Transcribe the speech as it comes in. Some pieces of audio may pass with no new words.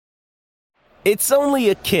It's only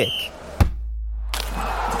a kick,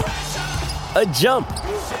 a jump,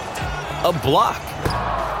 a block.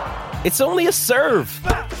 It's only a serve.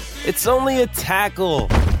 It's only a tackle,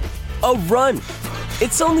 a run.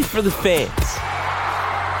 It's only for the fans.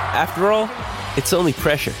 After all, it's only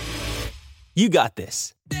pressure. You got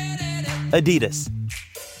this. Adidas.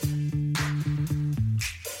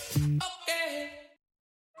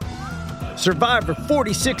 Survivor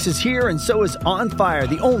 46 is here, and so is On Fire,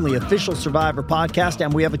 the only official Survivor podcast,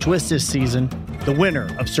 and we have a twist this season. The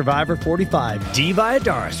winner of Survivor 45, Dee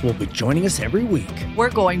Valladares, will be joining us every week. We're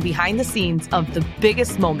going behind the scenes of the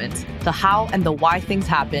biggest moments, the how and the why things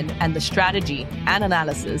happen, and the strategy and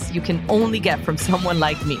analysis you can only get from someone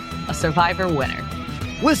like me, a Survivor winner.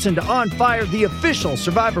 Listen to On Fire, the official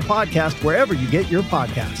Survivor podcast, wherever you get your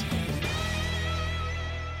podcast.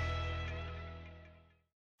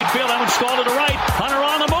 Field, that one's stalled to the right. Hunter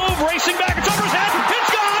on the move, racing back. It's over his head.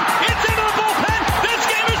 It's gone. It's into the bullpen. This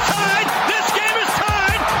game is tied. This game is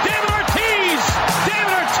tied. David Ortiz.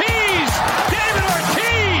 David Ortiz. David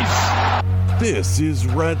Ortiz. This is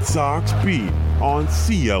Red Sox Beat on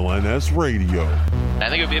CLNS Radio. I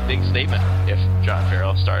think it would be a big statement if John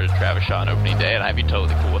Farrell started Travis Shaw on opening day, and I'd be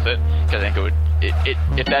totally cool with it, because I think it would.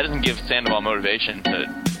 If that doesn't give Sandoval motivation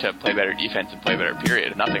to play better defense and play better,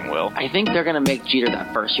 period, nothing will. I think they're going to make Jeter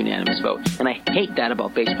that first unanimous vote, and I hate that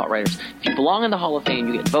about baseball writers. If you belong in the Hall of Fame,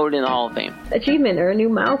 you get voted in the Hall of Fame. Achievement or a new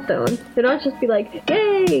milestone. They don't just be like,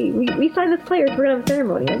 "Yay, we signed this player, so we're going to have a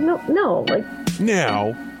ceremony." Like, no.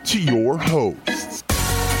 Now to your hosts.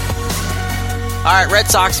 All right, Red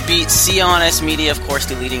Sox Beat, CLNS Media, of course,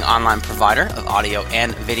 the leading online provider of audio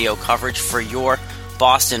and video coverage for your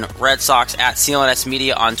Boston Red Sox. At CLNS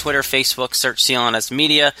Media on Twitter, Facebook, search CLNS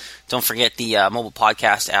Media. Don't forget the mobile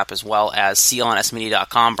podcast app, as well as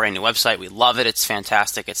clnsmedia.com, brand new website. We love it. It's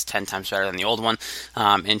fantastic. It's 10 times better than the old one.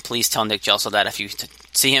 And please tell Nick Gelso that if you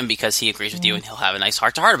see him, because he agrees with you and he'll have a nice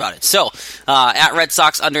heart-to-heart about it. So, at Red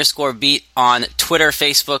Sox_Beat on Twitter,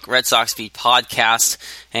 Facebook, Red Sox Beat Podcast.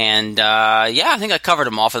 And, I think I covered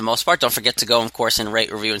them all for the most part. Don't forget to go, of course, and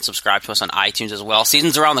rate, review, and subscribe to us on iTunes as well.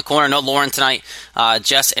 Season's around the corner. No Lauren tonight.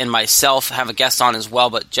 Jess and myself have a guest on as well.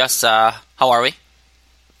 But, Jess, how are we?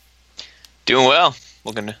 Doing well.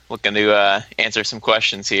 Looking to answer some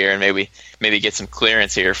questions here and maybe get some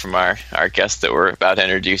clearance here from our guests that we're about to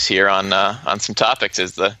introduce here on some topics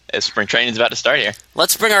as spring training is about to start here.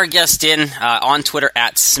 Let's bring our guest in on Twitter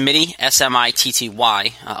at Smitty, SMITTY,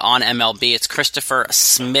 on MLB. It's Christopher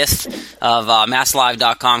Smith of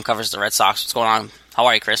MassLive.com, covers the Red Sox. What's going on? How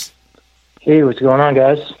are you, Chris? Hey, what's going on,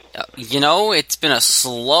 guys? It's been a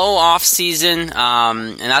slow off season,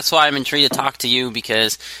 and that's why I'm intrigued to talk to you,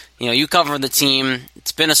 because you cover the team.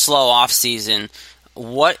 It's been a slow off season.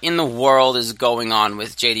 What in the world is going on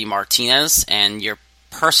with JD Martinez, and your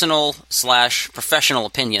personal/professional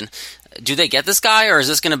opinion? Do they get this guy, or is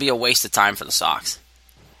this going to be a waste of time for the Sox?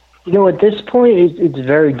 At this point, it's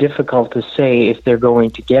very difficult to say if they're going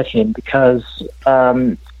to get him, because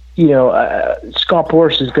Scott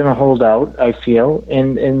Boras is going to hold out, I feel,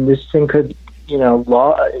 and this thing could,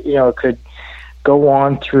 could go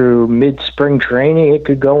on through mid-spring training. It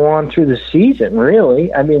could go on through the season,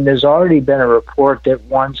 really. I mean, there's already been a report that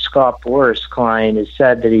one Scott Boras client has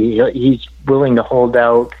said that he's willing to hold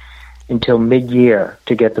out until mid-year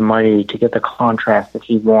to get the money, to get the contract that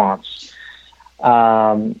he wants.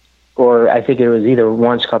 Or I think it was either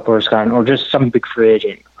one Scott Boras client or just some big free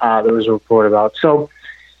agent there was a report about. So,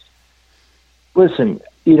 listen,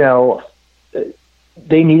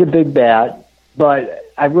 they need a big bat, but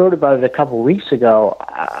I wrote about it a couple of weeks ago.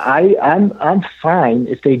 I'm fine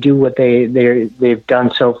if they do what they've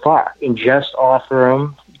done so far and just offer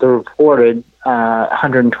them the reported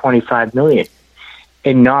 $125 million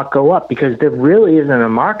and not go up, because there really isn't a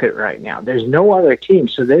market right now. There's no other team,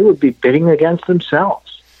 so they would be bidding against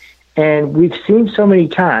themselves. And we've seen so many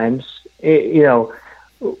times,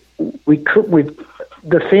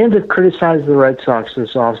 the fans have criticized the Red Sox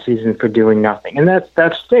this offseason for doing nothing, and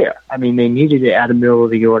that's fair. I mean, they needed to add a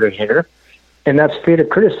middle-of-the-order hitter, and that's fair to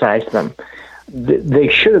criticize them. They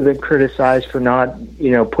should have been criticized for not,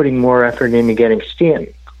 putting more effort into getting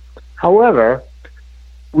Stanton. However,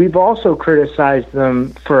 we've also criticized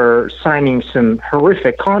them for signing some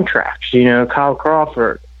horrific contracts. Kyle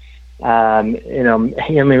Crawford,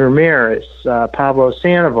 Hanley Ramirez, Pablo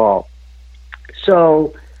Sandoval.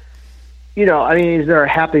 So, is there a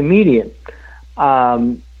happy median?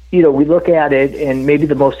 We look at it, and maybe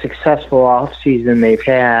the most successful offseason they've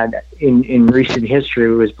had in recent history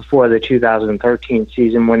was before the 2013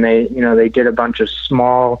 season, when they did a bunch of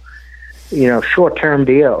small, short-term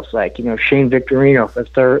deals, like, Shane Victorino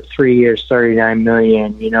for 3 years, $39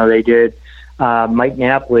 million. They did Mike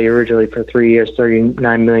Napoli originally for 3 years,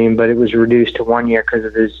 $39 million, but it was reduced to 1 year because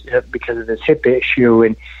of his hip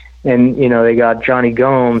issue, and they got Johnny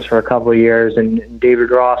Gomes for a couple of years, and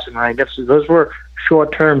David Ross and Ryan Nipson. Those were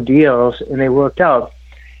short-term deals, and they worked out.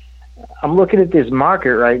 I'm looking at this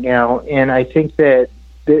market right now, and I think that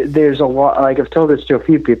there's a lot, like I've told this to a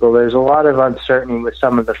few people, there's a lot of uncertainty with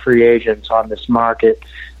some of the free agents on this market.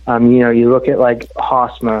 You look at like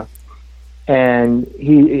Hosmer, and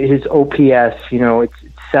his OPS, it's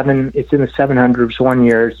in the 700s 1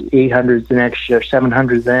 year, 800s the next year,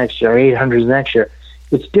 700s the next year, 800s the next year.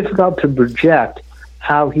 It's difficult to project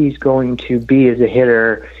how he's going to be as a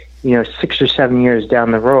hitter, 6 or 7 years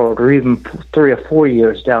down the road, or even 3 or 4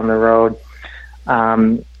 years down the road,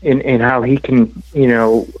 and how he can,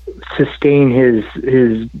 sustain his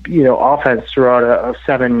offense throughout a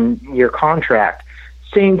 7-year contract.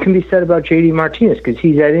 Same can be said about J.D. Martinez because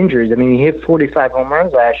he's had injuries. I mean, he hit 45 home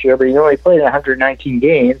runs last year, but he only played 119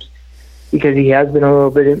 games because he has been a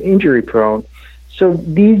little bit injury prone. So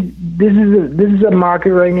this is a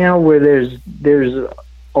market right now where there's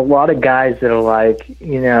a lot of guys that are like,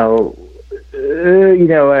 I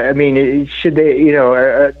mean, should they,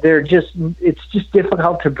 they're just, it's just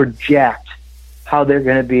difficult to project how they're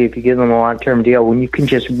going to be if you give them a long-term deal when you can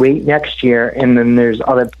just wait next year, and then there's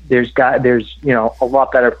a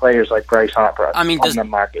lot better players like Bryce Harper on the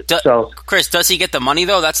market. So, Chris, does he get the money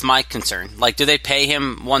though? That's my concern. Like, do they pay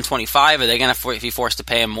him $125? Are they going to be forced to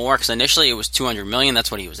pay him more? Because initially it was $200 million.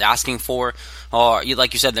 That's what he was asking for. Or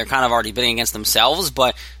like you said, they're kind of already bidding against themselves.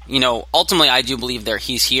 But ultimately, I do believe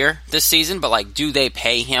he's here this season. But like, do they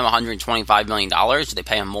pay him $125 million? Do they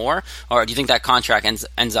pay him more, or do you think that contract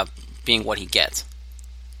ends up being what he gets?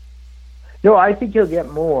 No, I think he'll get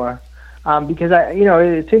more because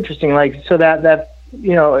it's interesting. Like, so that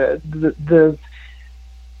the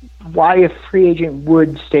why a free agent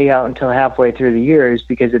would stay out until halfway through the year is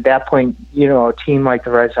because at that point, a team like the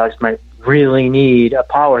Red Sox might really need a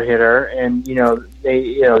power hitter, and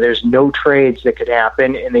there's no trades that could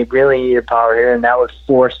happen, and they really need a power hitter, and that would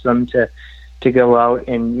force them to go out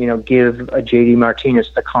and give a J.D. Martinez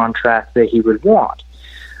the contract that he would want.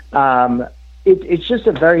 It's just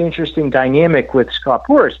a very interesting dynamic with Scott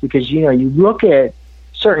Boras because, you look at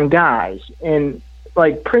certain guys, and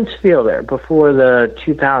like Prince Fielder before the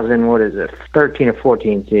 13 or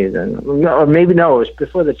 14 season, or maybe no, it was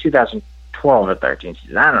before the 2012 or 13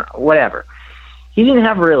 season, I don't know, whatever. He didn't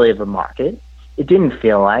have really of a market. It didn't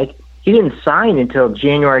feel like. He didn't sign until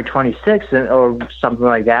January 26th or something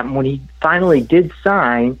like that. And when he finally did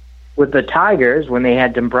sign with the Tigers, when they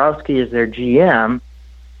had Dombrowski as their GM,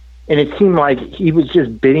 and it seemed like he was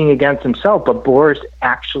just bidding against himself, but Boras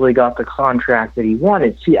actually got the contract that he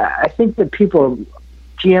wanted. See, I think that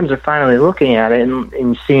GMs are finally looking at it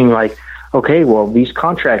and seeing like, okay, well, these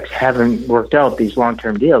contracts haven't worked out, these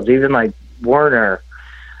long-term deals. Even like Warner,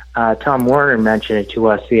 Tom Warner mentioned it to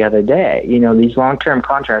us the other day. These long-term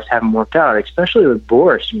contracts haven't worked out, especially with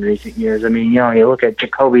Boras in recent years. I mean, you look at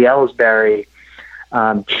Jacoby Ellsbury,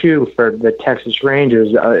 Chu for the Texas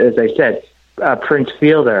Rangers, as I said, Prince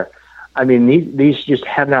Fielder. I mean, these just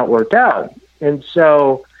have not worked out, and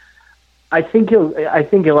so I think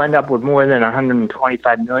he'll end up with more than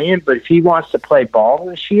 $125 million. But if he wants to play ball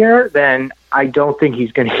this year, then I don't think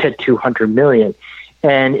he's going to get $200 million.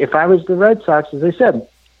 And if I was the Red Sox, as I said,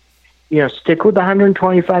 stick with the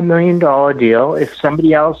 $125 million deal. If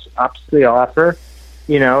somebody else ups the offer,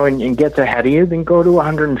 and gets ahead of you, then go to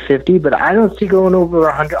 150. But I don't see going over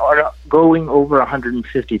 100 or going over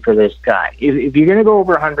 150 for this guy. If you're going to go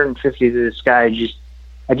over 150 to this guy, just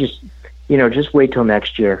wait till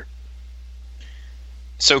next year.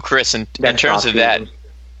 So, Chris, in terms of that,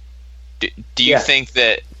 do you think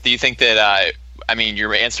that? I mean,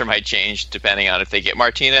 your answer might change depending on if they get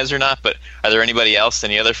Martinez or not. But are there anybody else,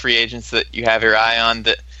 any other free agents that you have your eye on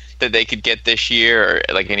that they could get this year, or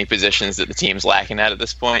like any positions that the team's lacking at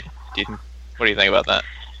this point? What do you think about that?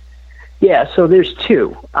 Yeah, so there's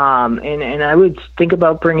two, and I would think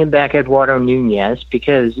about bringing back Eduardo Nunez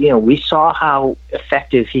because we saw how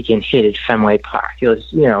effective he can hit at Fenway Park. His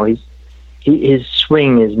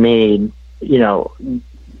swing is made,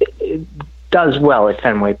 it does well at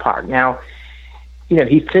Fenway Park. Now,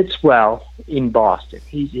 he fits well in Boston.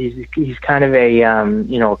 He's kind of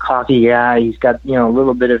a cocky guy. He's got a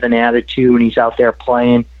little bit of an attitude when he's out there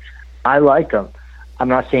playing. I like him. I'm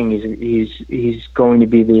not saying he's going to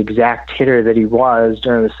be the exact hitter that he was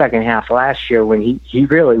during the second half last year when he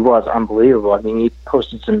really was unbelievable. I mean, he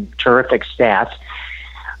posted some terrific stats.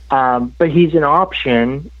 But he's an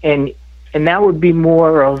option, and that would be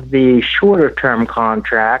more of the shorter-term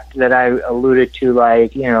contract that I alluded to,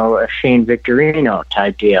 like, a Shane Victorino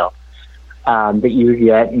type deal. that you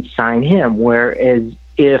get and sign him. Whereas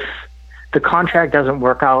if the contract doesn't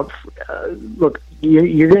work out, look,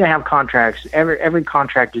 you're going to have contracts. Every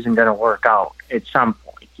contract isn't going to work out at some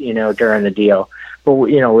point, during the deal. But,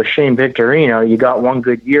 with Shane Victorino, you got one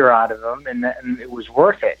good year out of him, and it was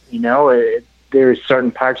worth it. There's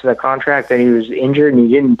certain parts of the contract that he was injured and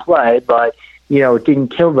he didn't play, but, it didn't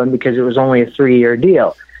kill them because it was only a 3-year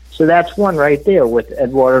deal. So that's one right there with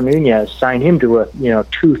Eduardo Nunez. Sign him to a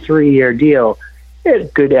 2-3-year deal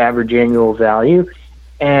at good average annual value,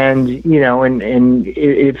 and and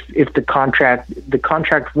if the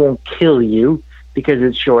contract won't kill you because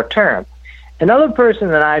it's short term. Another person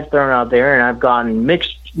that I've thrown out there, and I've gotten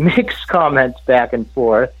mixed comments back and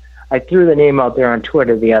forth. I threw the name out there on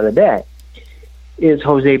Twitter the other day. Is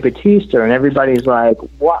Jose Bautista, and everybody's like,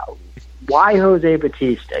 "Wow. Why Jose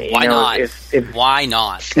Bautista? Why not? Why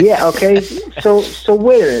not? Yeah, okay. So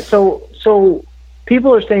wait a minute. So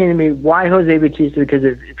people are saying to me, why Jose Bautista? Because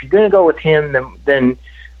if you're going to go with him, then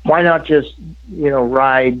why not just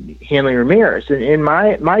ride Hanley Ramirez? And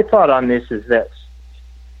my thought on this is this: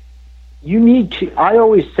 you need to. I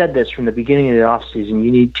always said this from the beginning of the offseason.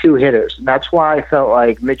 You need 2 hitters. And that's why I felt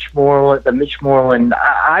like Mitch Moreland.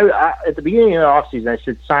 I at the beginning of the offseason, I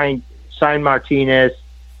said sign Martinez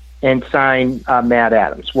and sign Matt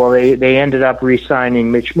Adams. Well, they ended up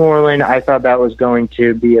re-signing Mitch Moreland. I thought that was going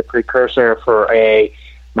to be a precursor for a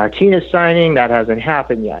Martinez signing. That hasn't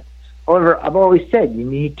happened yet. However, I've always said you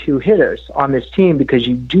need 2 hitters on this team because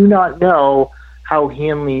you do not know how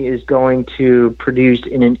Hanley is going to produce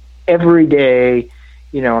in an everyday,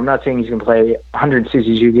 I'm not saying he's going to play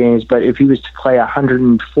 162 games, but if he was to play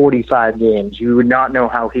 145 games, you would not know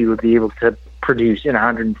how he would be able to produce in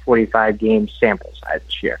 145 game sample size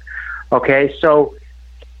this year. Okay, so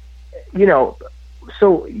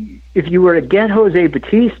if you were to get Jose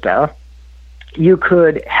Bautista, you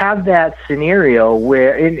could have that scenario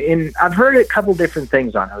where, and I've heard a couple different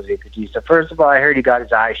things on Jose Bautista. First of all, I heard he got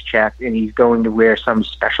his eyes checked and he's going to wear some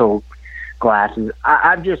special glasses.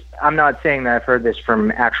 I'm not saying that I've heard this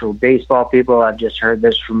from actual baseball people. I've just heard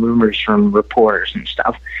this from rumors from reporters and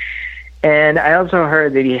stuff. And I also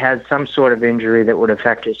heard that he had some sort of injury that would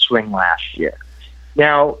affect his swing last year.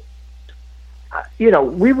 Now, we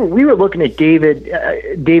were looking at David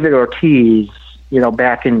Ortiz,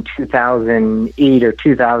 back in 2008 or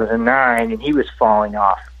 2009, and he was falling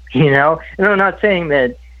off. And I'm not saying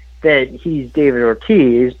that he's David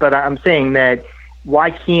Ortiz, but I'm saying that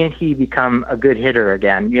why can't he become a good hitter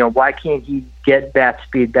again? Why can't he get bat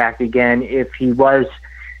speed back again if he was?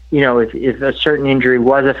 If a certain injury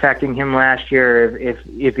was affecting him last year,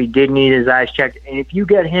 if he did need his eyes checked, and if you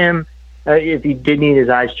get him, if he did need his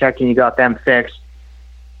eyes checked and you got them fixed,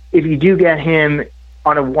 if you do get him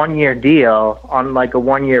on a 1-year deal, on like a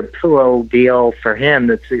 1-year pillow deal for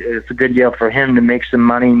him, it's a good deal for him to make some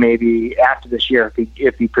money maybe after this year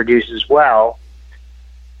if he produces well,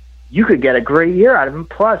 you could get a great year out of him.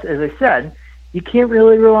 Plus, as I said, you can't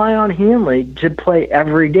really rely on Hanley to play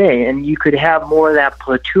every day, and you could have more of that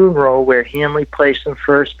platoon role where Hanley plays some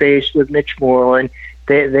first base with Mitch Moreland.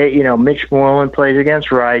 Mitch Moreland plays against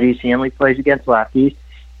righties, Hanley plays against lefties,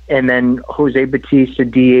 and then Jose Bautista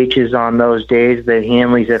DHs on those days that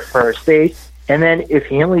Hanley's at first base. And then if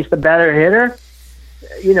Hanley's the better hitter,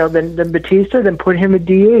 then Bautista, then put him at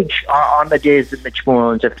DH on the days that Mitch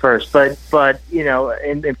Moreland's at first. But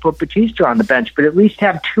and put Bautista on the bench, but at least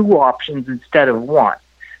have 2 options instead of 1.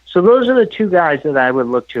 So those are the 2 guys that I would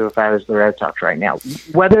look to if I was the Red Sox right now.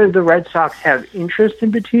 Whether the Red Sox have interest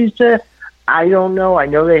in Bautista, I don't know. I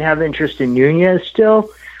know they have interest in Nunez still,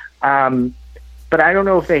 but I don't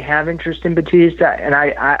know if they have interest in Bautista. And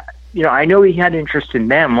I know he had interest in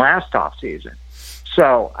them last offseason.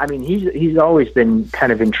 So, I mean, he's always been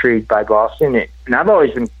kind of intrigued by Boston, and I've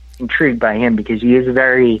always been intrigued by him because he's a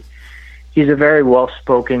very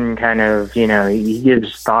well-spoken kind of, he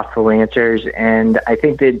gives thoughtful answers, and I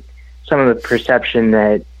think that some of the perception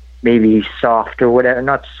that maybe he's soft or whatever,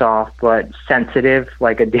 not soft, but sensitive,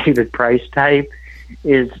 like a David Price type,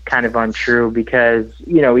 is kind of untrue because,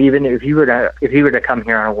 even if he were to come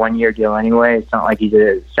here on a 1-year deal anyway, it's not like he's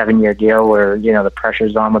a 7-year deal where, the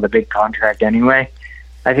pressure's on with a big contract anyway.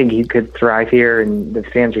 I think he could thrive here, and the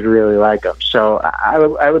fans would really like him. So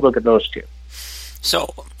I would look at those 2.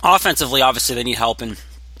 So offensively, obviously, they need help, and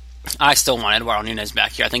I still want Eduardo Nunez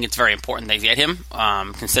back here. I think it's very important they get him,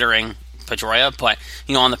 considering Pedroia. But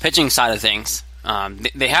on the pitching side of things,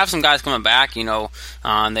 they have some guys coming back.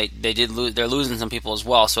 They're losing some people as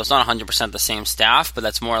well, so it's not 100% the same staff, but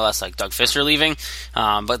that's more or less like Doug Fister leaving.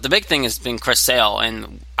 But the big thing has been Chris Sale,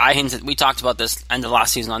 and we talked about this end of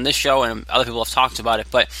last season on this show, and other people have talked about it.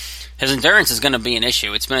 But his endurance is going to be an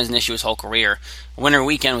issue. It's been an issue his whole career. Winter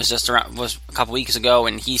weekend was a couple weeks ago,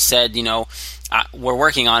 and he said, we're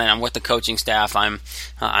working on it. I'm with the coaching staff. I'm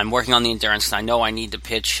working on the endurance because I know I need to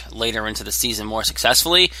pitch later into the season more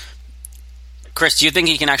successfully. Chris, do you think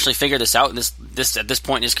he can actually figure this out at this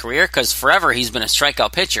point in his career? Because forever he's been a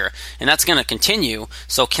strikeout pitcher, and that's going to continue.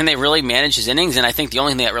 So can they really manage his innings? And I think the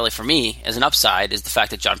only thing that really, for me, as an upside is the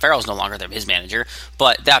fact that John Farrell is no longer his manager.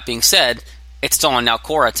 But that being said, it's still on now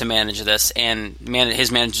Cora to manage this, and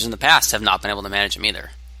his managers in the past have not been able to manage him either.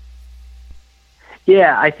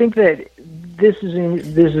 Yeah, I think that this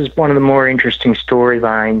is one of the more interesting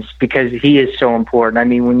storylines because he is so important. I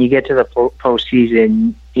mean, when you get to the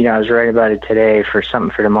postseason, I was writing about it today for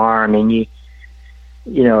something for tomorrow. I mean,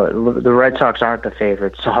 the Red Sox aren't the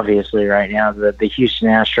favorites, obviously, right now. The Houston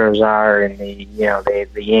Astros are, and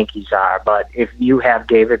the Yankees are. But if you have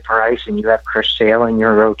David Price and you have Chris Sale in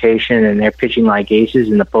your rotation, and they're pitching like aces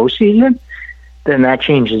in the postseason, then that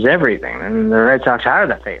changes everything. And the Red Sox are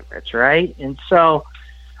the favorites, right? And so,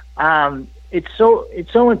 it's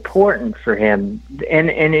so important for him. And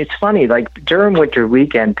it's funny, like during winter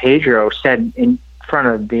weekend, Pedro said in front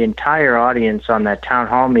of the entire audience on that town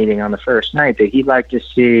hall meeting on the first night that he'd like to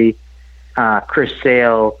see Chris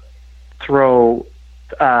Sale throw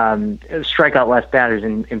strike out less batters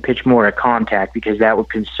and pitch more at contact because that would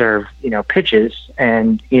conserve pitches.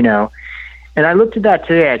 And and I looked at that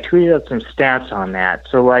today. I tweeted out some stats on that.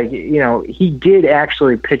 So he did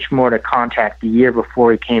actually pitch more to contact the year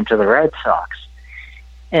before he came to the Red Sox.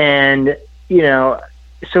 And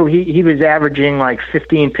so he was averaging like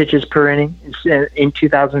 15 pitches per inning in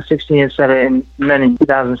 2016 and then in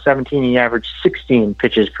 2017 he averaged 16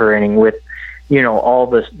 pitches per inning with, all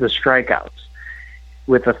the strikeouts,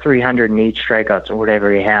 with the 308 strikeouts or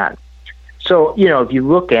whatever he had. So, if you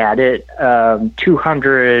look at it,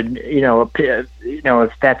 200,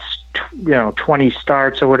 if that's, 20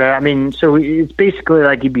 starts or whatever, I mean, so it's basically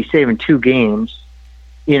like you'd be saving 2 games,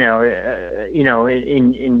 if,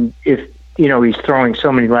 he's throwing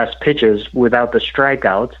so many less pitches without the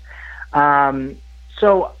strikeouts.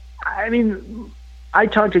 So, I mean, I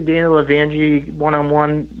talked to Daniel Levangie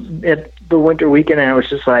one-on-one at the winter weekend, and I was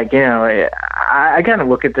just like, I kind of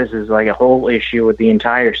look at this as like a whole issue with the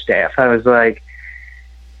entire staff. I was like,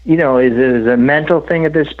 is it a mental thing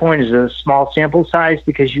at this point? Is it a small sample size?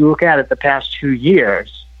 Because you look at it the past 2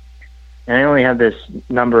 years, and I only have this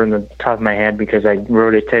number in the top of my head because I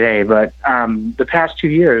wrote it today, but the past 2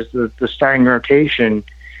 years, the starting rotation,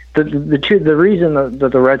 the reason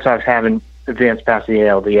that the Red Sox haven't advanced past the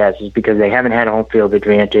ALDS is because they haven't had a home field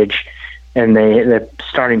advantage, and the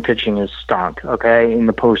starting pitching is stunk, okay, in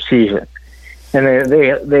the postseason. And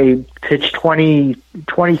they pitched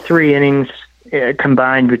 23 innings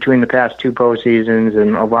combined between the past 2 postseasons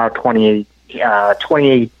and allowed 28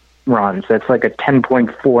 runs. That's like a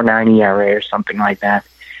 10.49 ERA or something like that.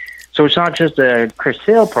 So it's not just a Chris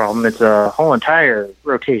Sale problem, it's a whole entire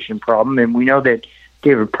rotation problem. And we know that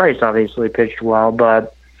David Price obviously pitched well,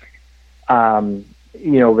 but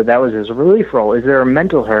but that was his relief role. Is there a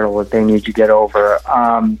mental hurdle that they need to get over?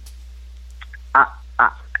 I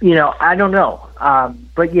don't know.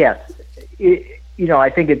 But yes, I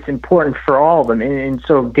think it's important for all of them. And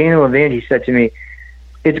so Daniel Levangie said to me,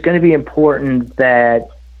 it's going to be important that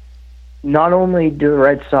not only do the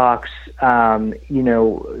Red Sox,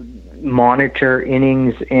 monitor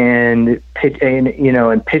innings and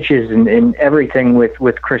pitches and everything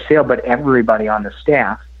with Chris Sale, but everybody on the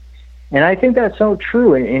staff. And I think that's so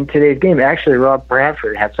true in today's game. Actually, Rob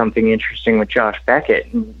Bradford had something interesting with Josh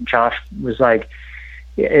Beckett. And Josh was like,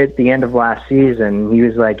 at the end of last season, he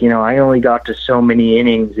was like, I only got to so many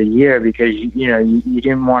innings a year because, you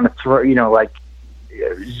didn't want to throw, like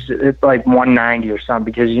 190 or something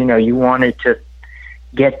because, you wanted to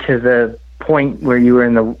get to the point where you were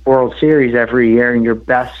in the World Series every year and your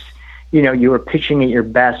best, you were pitching at your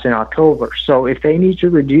best in October. So if they need to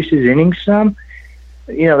reduce his innings some,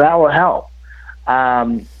 that will help.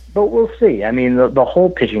 But we'll see. I mean, the whole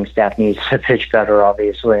pitching staff needs to pitch better,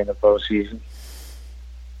 obviously, in the postseason.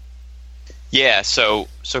 Yeah, so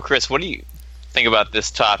Chris, what do you think about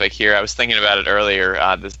this topic here? I was thinking about it earlier,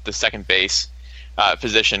 the second base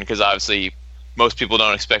position, because obviously most people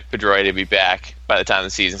don't expect Pedroia to be back by the time the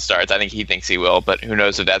season starts. I think he thinks he will, but who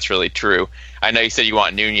knows if that's really true. I know you said you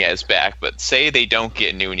want Nunez back, but say they don't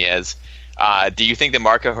get Nunez. Do you think that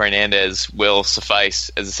Marco Hernandez will suffice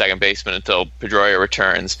as a second baseman until Pedroia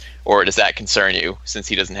returns, or does that concern you since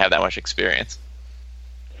he doesn't have that much experience?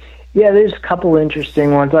 Yeah, there's a couple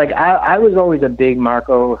interesting ones. Like, I was always a big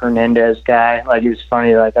Marco Hernandez guy. Like, it was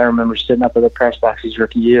funny. Like, I remember sitting up at the press box his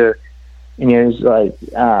rookie year, And he was like,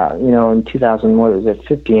 in 2000, what was it,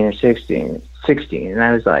 15 or 16, and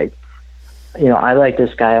I was like, I like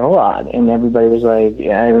this guy a lot. And everybody was like,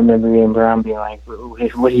 I remember Ian Brown being like, what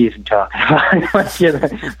are you even talking about?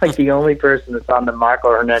 like the only person that's on the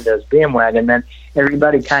Marco Hernandez bandwagon. Then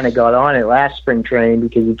everybody kind of got on it last spring training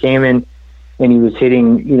because he came in and he was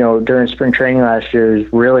hitting, during spring training last year, he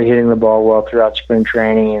was really hitting the ball well throughout spring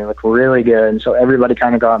training and looked really good. And so everybody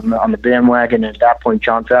kind of got on the bandwagon. And at that point,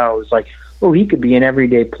 John Farrell was like, oh, he could be an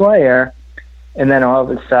everyday player. And then all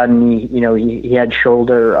of a sudden, he had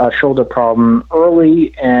a shoulder problem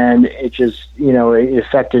early, and it just, it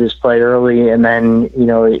affected his play early, and then,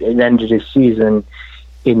 it ended his season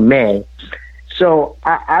in May. So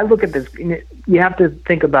I look at this, you have to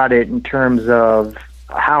think about it in terms of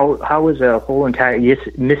how is a whole entire,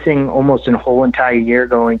 missing almost a whole entire year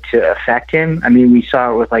going to affect him? I mean, we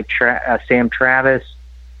saw it with like Sam Travis.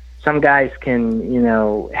 Some guys can,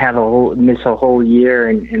 miss a whole year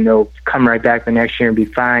and they'll come right back the next year and be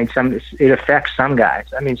fine. It affects some guys.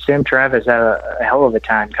 I mean, Sam Travis had a hell of a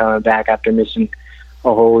time coming back after missing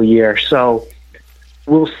a whole year. So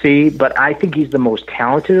we'll see, but I think he's the most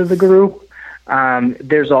talented of the group.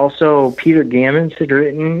 There's also Peter Gammons had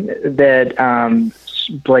written that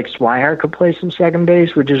Blake Swihart could play some second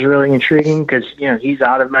base, which is really intriguing because, he's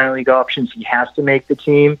out of minor league options. He has to make the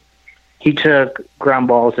team. He took ground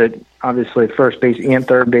balls at, obviously, first base and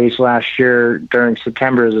third base last year during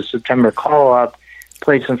September as a September call-up,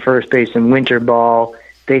 played some first base in winter ball.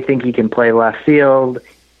 They think he can play left field.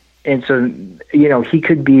 And so, he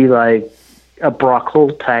could be like a Brock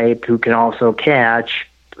Holt type who can also catch,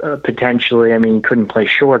 potentially. I mean, he couldn't play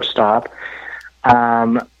shortstop.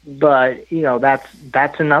 But,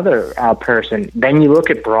 that's another person. Then you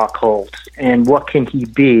look at Brock Holt, and what can he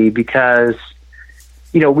be? Because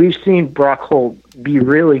we've seen Brock Holt be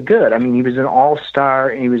really good. I mean, he was an all-star,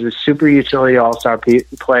 and he was a super utility all-star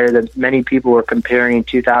player that many people were comparing in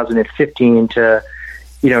 2015 to,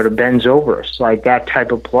 to Ben Zobrist, like that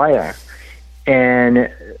type of player.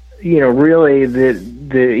 And, really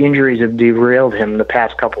the injuries have derailed him the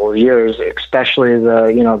past couple of years, especially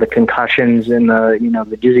the concussions and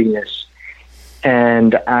the dizziness.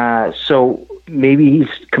 And so maybe he's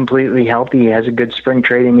completely healthy, he has a good spring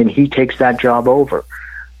training, and he takes that job over.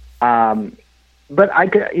 But I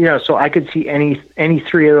could, so I could see any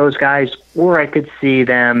three of those guys, or I could see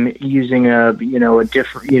them using a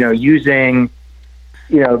different, using,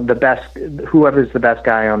 the best, whoever's the best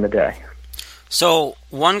guy on the day. So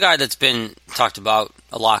one guy that's been talked about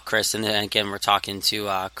a lot, Chris, and then again we're talking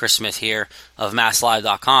to Chris Smith here of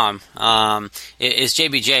MassLive.com, is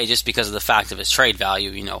JBJ, just because of the fact of his trade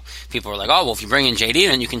value. People are like, oh, well, if you bring in JD,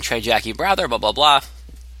 then you can trade Jackie Bradley, blah, blah, blah.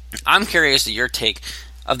 I'm curious to your take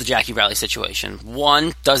of the Jackie Bradley situation.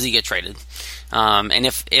 One, does he get traded? And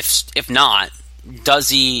if not, does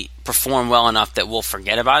he perform well enough that we'll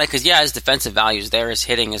forget about it? Because, his defensive value is there, his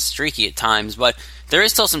hitting is streaky at times, but there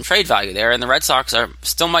is still some trade value there, and the Red Sox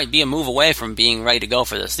still might be a move away from being ready to go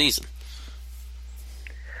for this season.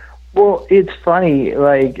 Well, it's funny,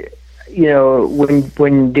 like,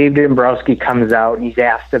 when Dave Dombrowski comes out and he's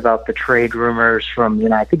asked about the trade rumors from,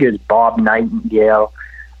 I think it was Bob Nightingale,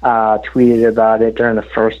 tweeted about it during the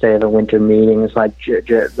first day of the winter meeting. It's like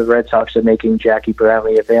the Red Sox are making Jackie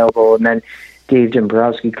Bradley available, and then Dave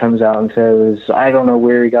Dombrowski comes out and says, I don't know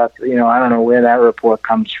where he got, I don't know where that report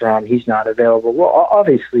comes from. He's not available. Well,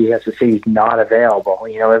 obviously he has to say he's not available.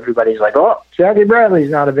 Everybody's like, oh, Jackie Bradley's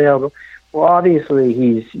not available. Well, obviously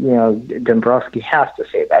he's, Dombrowski has to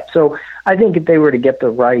say that. So I think if they were to get the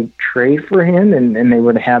right trade for him and they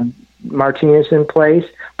would have Martinez in place,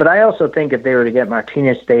 but I also think if they were to get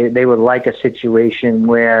Martinez, they would like a situation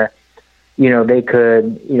where, they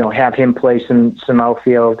could, have him play some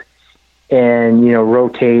outfield and,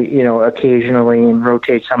 rotate, occasionally and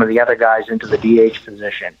rotate some of the other guys into the DH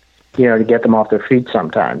position, to get them off their feet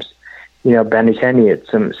sometimes. Benintendi at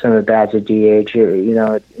some of the bats at DH,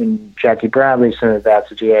 and Jackie Bradley, some of the bats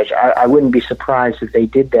at DH. I wouldn't be surprised if they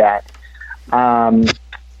did that.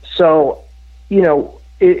 So,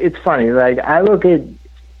 it's funny. Like, I look at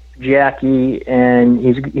Jackie, and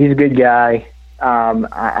he's a good guy.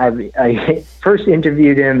 I first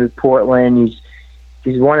interviewed him in Portland.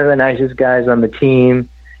 He's one of the nicest guys on the team,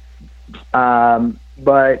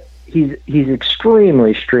 but he's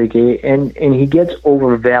extremely streaky, and he gets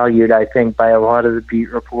overvalued, I think, by a lot of the beat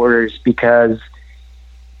reporters because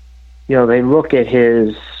they look at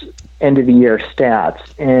his end of the year stats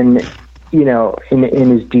and in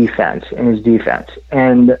his defense,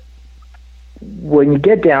 and when you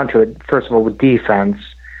get down to it, first of all, with defense,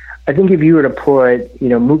 I think if you were to put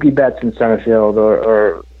Mookie Betts in center field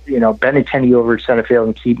or Benintendi over center field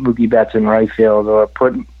and keep Mookie Betts in right field, or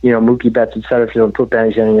put Mookie Betts in center field and put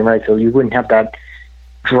Benintendi in right field, you wouldn't have that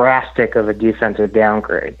drastic of a defensive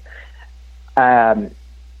downgrade.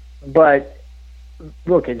 But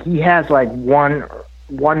look, he has like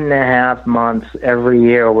 1.5 months every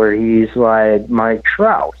year where he's like Mike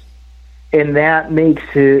Trout, and that makes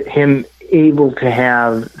him able to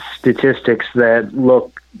have statistics that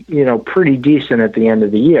look, pretty decent at the end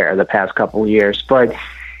of the year, the past couple of years. But,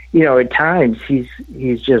 at times he's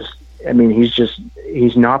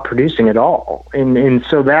not producing at all. And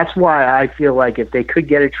so that's why I feel like if they could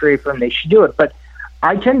get a trade for him, they should do it. But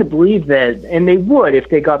I tend to believe that, and they would if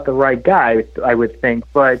they got the right guy, I would think,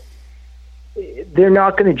 but they're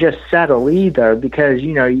not going to just settle either, because,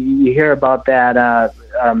 you hear about that,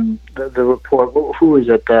 the report, who was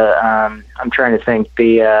it? I'm trying to think,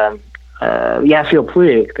 the Yasiel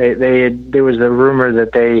Puig. There was a rumor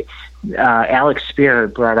that Alex Spear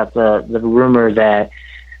brought up the rumor that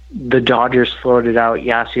the Dodgers floated out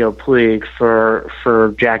Yasiel Puig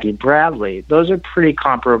for Jackie Bradley. Those are pretty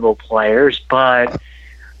comparable players, but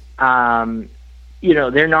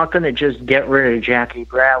they're not going to just get rid of Jackie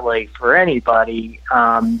Bradley for anybody.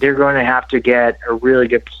 They're going to have to get a really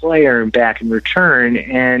good player back in return.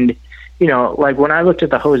 And, like when I looked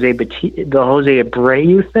at the Jose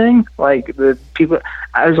Abreu thing, like the people,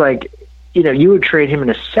 I was like, you would trade him in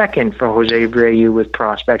a second for Jose Abreu with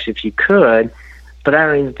prospects if you could, but I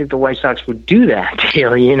don't even think the White Sox would do that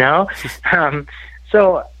deal,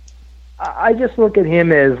 So I just look at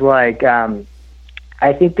him as like,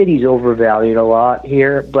 I think that he's overvalued a lot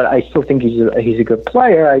here, but I still think he's a good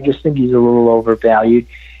player. I just think he's a little overvalued.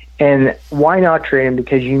 And why not trade him?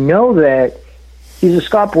 Because that he's a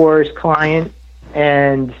Scott Boras client,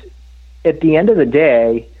 and at the end of the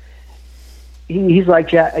day, he's like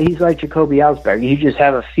Jacoby Ellsbury. You just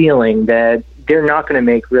have a feeling that they're not going to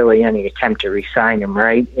make really any attempt to re-sign him,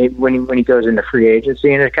 right? When he goes into free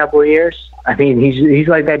agency in a couple of years. I mean, he's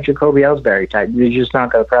like that Jacoby Ellsbury type. They're just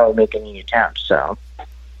not going to probably make any attempts. So,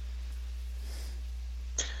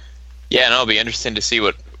 yeah, and it'll be interesting to see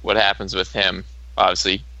what happens with him.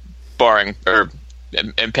 Obviously, barring or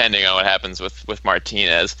impending on what happens with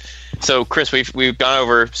Martinez. So, Chris, we've gone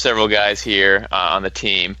over several guys here on the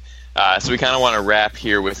team. So we kind of want to wrap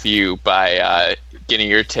here with you by getting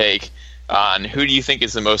your take on who do you think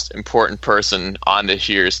is the most important person on this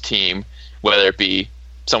year's team, whether it be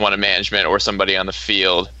someone in management or somebody on the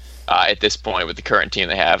field at this point with the current team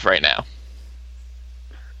they have right now.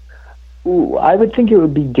 Ooh, I would think it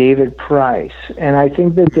would be David Price, and I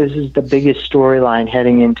think that this is the biggest storyline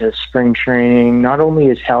heading into spring training. Not only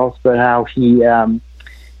his health, but how he,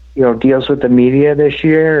 deals with the media this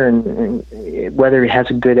year, and whether he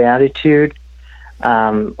has a good attitude.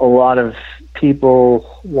 A lot of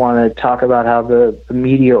people want to talk about how the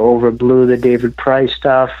media overblew the David Price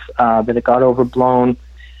stuff, that it got overblown.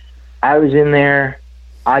 I was in there.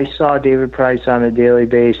 I saw David Price on a daily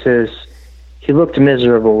basis. He looked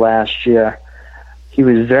miserable last year. He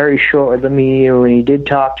was very short with the media. When he did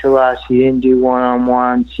talk to us, he didn't do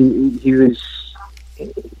one-on-ones. He was,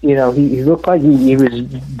 he looked like he was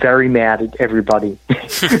very mad at everybody. I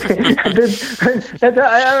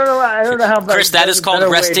don't know how. Chris, that is called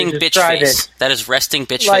resting bitch face. That is resting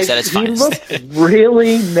bitch face at its finest. He looked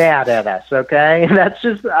really mad at us. Okay, and that's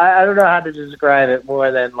just I don't know how to describe it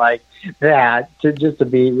more than like that. To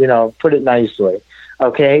be put it nicely.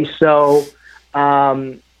 Okay, so.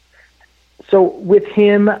 So with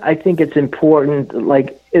him, I think it's important,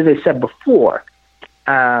 like, as I said before,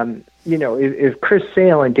 if Chris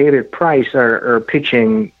Sale and David Price are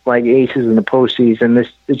pitching like aces in the postseason,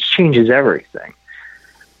 this changes everything.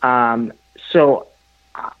 So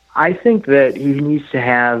I think that he needs to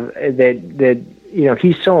have that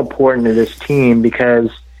he's so important to this team because,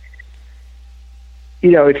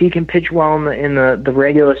 if he can pitch well in the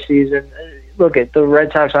regular season. Look, the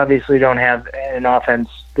Red Sox obviously don't have an offense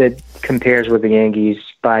that compares with the Yankees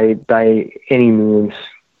by any means,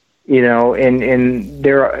 and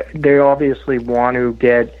they obviously want to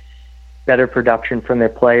get better production from their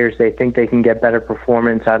players. They think they can get better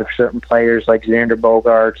performance out of certain players like Xander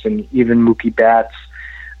Bogaerts and even Mookie Betts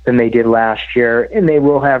than they did last year. And they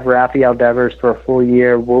will have Rafael Devers for a full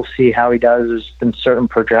year. We'll see how he does. There's been certain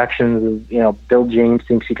projections. Bill James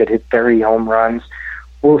thinks he could hit 30 home runs.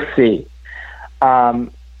 We'll see.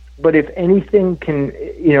 But if anything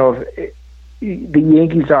the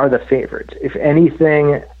Yankees are the favorites. If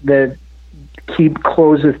anything that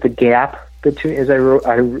closes the gap between, as I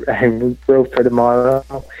wrote for tomorrow,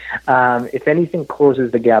 if anything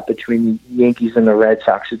closes the gap between the Yankees and the Red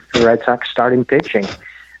Sox, it's the Red Sox starting pitching.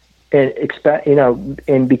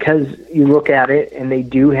 and because you look at it, and they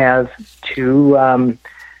do have two,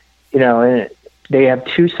 they have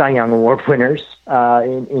two Cy Young Award winners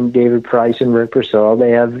in David Price and Rick Porcello.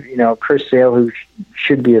 They have, Chris Sale, who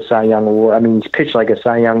should be a Cy Young Award. I mean, he's pitched like a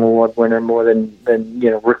Cy Young Award winner more than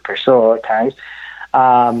Rick Porcello at times.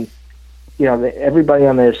 Everybody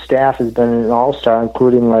on their staff has been an all-star,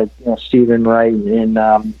 including Stephen Wright and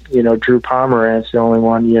Drew Pomerantz. The only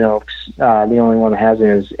one that hasn't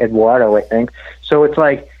is Eduardo, I think. So it's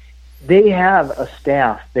like they have a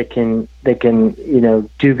staff that can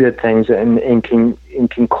do good things and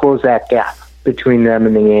can close that gap between them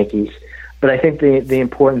and the Yankees. But I think the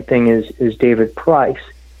important thing is David Price.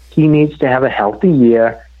 He needs to have a healthy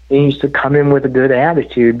year. He needs to come in with a good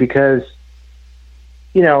attitude because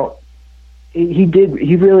he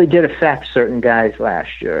really did affect certain guys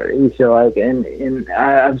last year. You feel like, and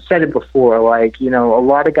I've said it before, a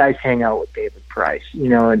lot of guys hang out with David Price,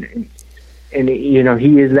 and he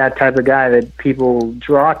is that type of guy that people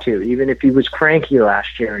draw to, even if he was cranky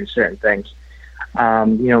last year in certain things.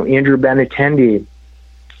 Andrew Benintendi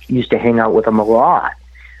used to hang out with him a lot.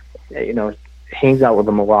 Hangs out with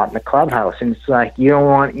him a lot in the clubhouse, and it's like you don't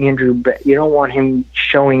want him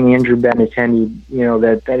showing Andrew Benintendi,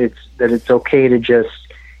 that it's okay to just,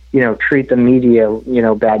 treat the media,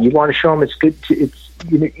 bad. You want to show him it's good to,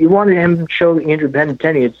 you want him to show Andrew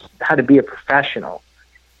Benintendi it's how to be a professional.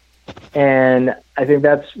 And I think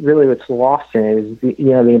that's really what's lost in it is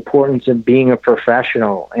the importance of being a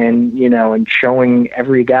professional and and showing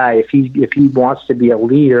every guy if he wants to be a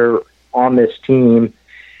leader on this team,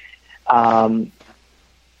 that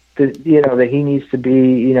he needs to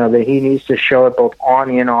be, that he needs to show it both on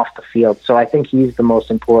and off the field. So I think he's the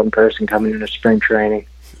most important person coming into spring training.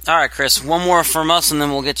 All right, Chris, one more from us, and then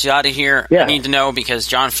we'll get you out of here. Yeah. I need to know, because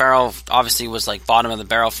John Farrell obviously was bottom of the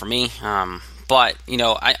barrel for me. But,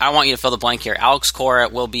 I want you to fill the blank here. Alex Cora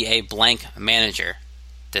will be a blank manager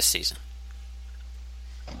this season.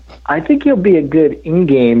 I think he'll be a good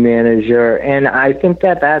in-game manager, and I think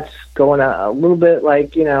that's going a little bit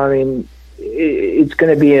it's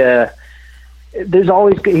going to be there's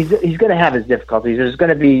always, he's going to have his difficulties. There's going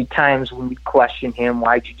to be times when we question him,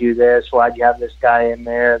 why'd you do this? Why'd you have this guy in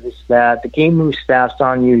there? This, that. The game moves fast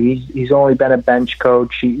on you. He's only been a bench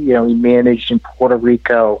coach. He managed in Puerto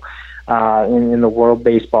Rico in the World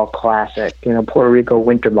Baseball Classic, Puerto Rico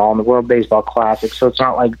winter ball in the World Baseball Classic. So it's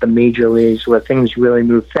not like the major leagues where things really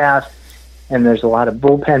move fast, and there's a lot of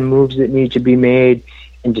bullpen moves that need to be made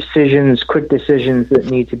and quick decisions that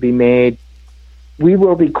need to be made. We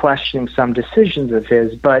will be questioning some decisions of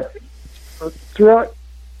his, but throughout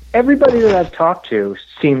everybody that I've talked to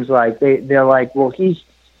seems like they're like, well,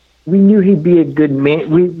 we knew he'd be a good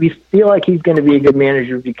man. We feel like he's going to be a good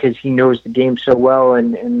manager because he knows the game so well,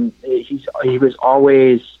 and he was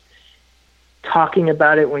always talking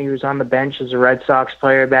about it when he was on the bench as a Red Sox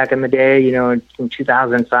player back in the day, in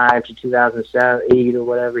 2005 to 2008 or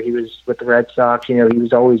whatever he was with the Red Sox. He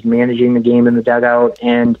was always managing the game in the dugout,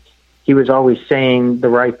 and he was always saying the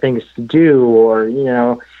right things to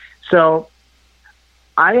do, So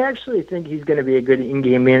I actually think he's going to be a good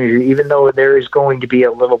in-game manager, even though there is going to be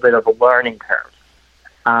a little bit of a learning curve.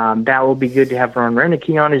 That will be good to have Ron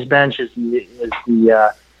Renicky on his bench as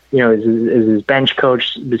his bench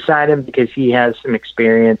coach beside him, because he has some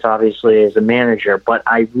experience, obviously, as a manager. But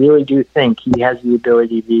I really do think he has the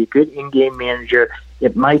ability to be a good in-game manager.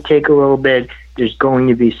 It might take a little bit. There's going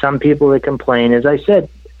to be some people that complain, as I said,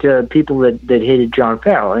 to people that hated John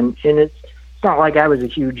Farrell. And it's not like I was a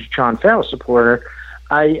huge John Farrell supporter.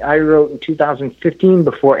 I wrote in 2015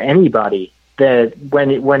 before anybody that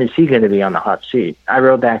when is he going to be on the hot seat? I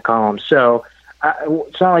wrote that column. So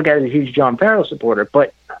it's not like I was a huge John Farrell supporter,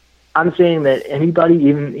 but I'm saying that anybody,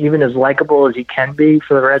 even as likable as he can be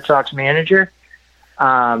for the Red Sox manager,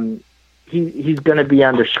 he's going to be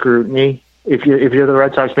under scrutiny. If you're the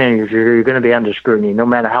Red Sox manager, you're going to be under scrutiny, no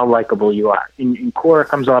matter how likable you are. And Cora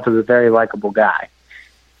comes off as a very likable guy.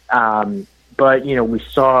 But we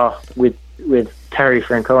saw with Terry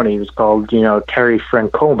Francona, he was called Terry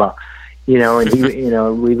Francoma. And he,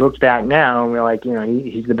 we look back now and we're like,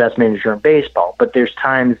 he's the best manager in baseball. But there's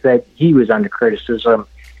times that he was under criticism,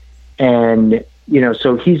 and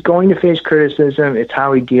so he's going to face criticism. It's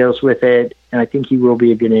how he deals with it, and I think he will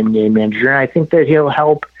be a good in-game manager. And I think that he'll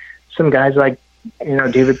help some guys like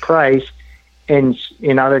David Price and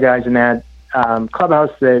other guys in that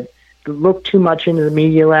clubhouse that looked too much into the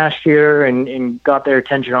media last year and got their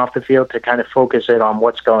attention off the field to kind of focus it on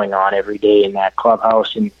what's going on every day in that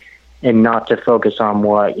clubhouse and not to focus on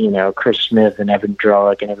what Chris Smith and Evan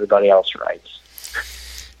Drellick and everybody else writes.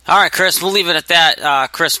 All right, Chris, we'll leave it at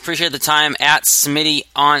that. Chris, appreciate the time. At Smitty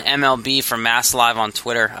on MLB from MassLive on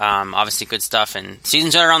Twitter. Obviously, good stuff. And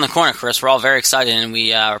season's right around the corner, Chris. We're all very excited, and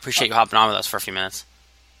we appreciate you hopping on with us for a few minutes.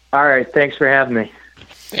 All right, thanks for having me.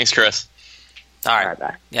 Thanks, Chris. All right,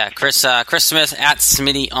 bye. Yeah, Chris Smith at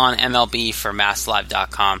Smitty on MLB for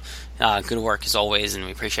MassLive.com. Good work as always, and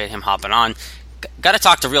we appreciate him hopping on. Got to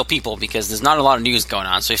talk to real people because there's not a lot of news going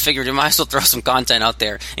on, so we figured we might as well throw some content out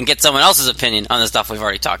there and get someone else's opinion on the stuff we've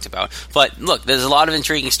already talked about. But look, there's a lot of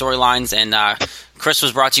intriguing storylines, and Chris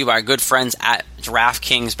was brought to you by our good friends at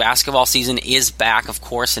DraftKings. Basketball season is back, of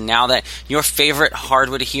course, and now that your favorite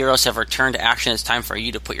hardwood heroes have returned to action, it's time for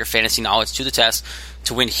you to put your fantasy knowledge to the test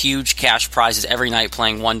to win huge cash prizes every night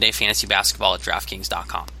playing one-day fantasy basketball at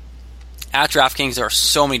DraftKings.com. At DraftKings, there are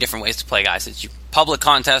so many different ways to play, guys. It's public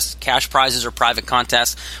contests, cash prizes, or private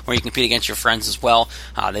contests where you compete against your friends as well.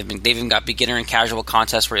 They've even got beginner and casual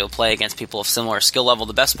contests where you'll play against people of similar skill level.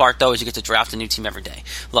 The best part, though, is you get to draft a new team every day.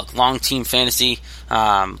 Look, long season fantasy,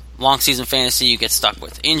 you get stuck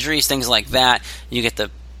with injuries, things like that. You get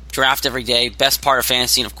the draft every day, best part of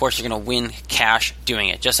fantasy, and of course you're going to win cash doing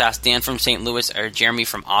it. Just ask Dan from St. Louis or Jeremy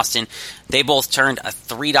from Austin. They both turned a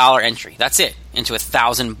 $3 entry. That's it. Into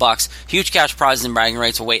 $1,000. Huge cash prizes and bragging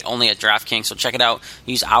rights await only at DraftKings, so check it out.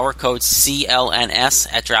 Use our code CLNS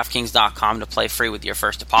at DraftKings.com to play free with your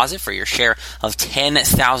first deposit for your share of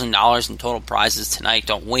 $10,000 in total prizes tonight.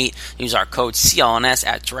 Don't wait. Use our code CLNS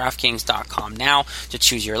at DraftKings.com now to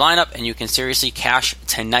choose your lineup, and you can seriously cash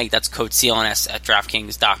tonight. That's code CLNS at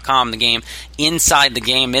DraftKings.com. The game inside the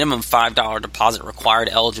game. Minimum $5 deposit required.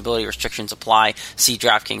 Eligibility restrictions apply. See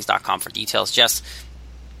DraftKings.com for details. Just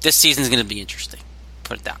this season is going to be interesting,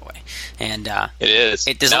 put it that way. And it is.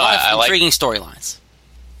 There's a lot of intriguing storylines.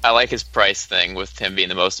 I like his price thing with him being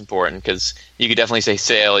the most important because you could definitely say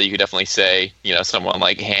Sale. You could definitely say someone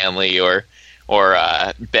like Hanley or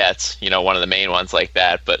Betts. One of the main ones like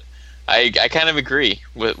that. But I kind of agree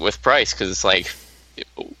with Price because it's like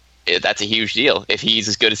that's a huge deal. If he's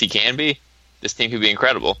as good as he can be, this team could be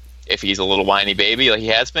incredible. If he's a little whiny baby like he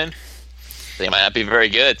has been, they might not be very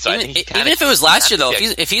good. So even if it was last year, though,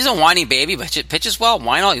 if he's a whiny baby but pitches well,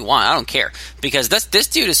 whine all you want. I don't care because this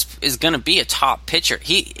dude is going to be a top pitcher.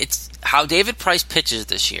 It's how David Price pitches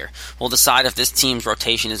this year will decide if this team's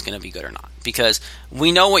rotation is going to be good or not. Because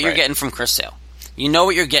we know what you're getting from Chris Sale, you know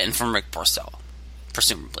what you're getting from Rick Porcello,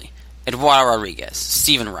 presumably. Eduardo Rodriguez,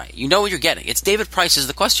 Stephen Wright. You know what you're getting. It's David Price is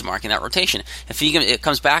the question mark in that rotation. If it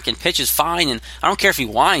comes back and pitches fine, and I don't care if he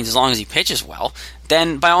whines as long as he pitches well,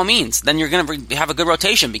 then by all means, then you're going to have a good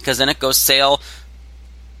rotation because then it goes Sale,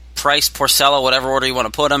 Price, Porcello, whatever order you want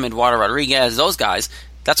to put them, Eduardo Rodriguez, those guys.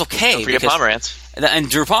 That's okay. Don't forget Pomerantz. And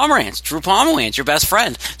Drew Pomerantz, your best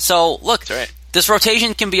friend. So, look, that's right. This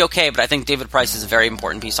rotation can be okay, but I think David Price is a very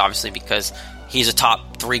important piece, obviously, because he's a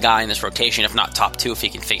top 3 guy in this rotation, if not top 2, if he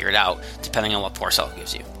can figure it out, depending on what Porcello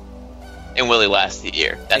gives you. And will he last the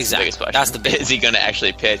year? That's the biggest question. That's the big Is he going to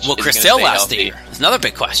actually pitch? Will Chris Sale last the year? That's another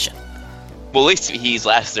big question. Well, at least he's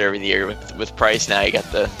lasted every year with Price. Now you got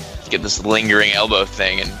this lingering elbow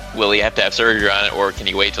thing, and will he have to have surgery on it, or can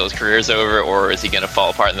he wait till his career's over, or is he going to fall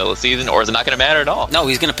apart in the middle of the season, or is it not going to matter at all? No,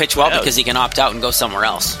 he's going to pitch well because he can opt out and go somewhere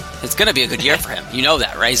else. It's going to be a good year for him. You know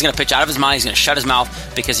that, right? He's going to pitch out of his mind. He's going to shut his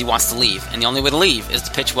mouth because he wants to leave, and the only way to leave is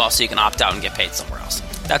to pitch well so you can opt out and get paid somewhere else.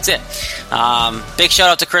 That's it. Big shout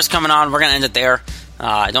out to Chris coming on. We're going to end it there.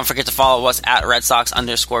 Don't forget to follow us at Red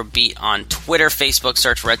Sox_beat on Twitter, Facebook,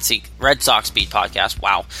 search Red Sox Beat Podcast.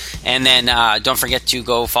 Wow. And then don't forget to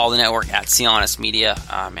go follow the network at CLNS Media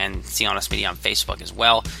and CLNS Media on Facebook as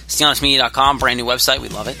well. CLNSmedia.com, brand new website. We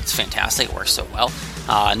love it. It's fantastic. It works so well.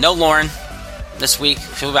 No Lauren this week.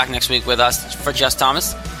 She'll be back next week with us. For Jess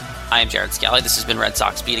Thomas, I am Jared Scally. This has been Red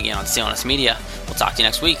Sox Beat again on CLNS Media. We'll talk to you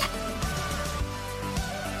next week.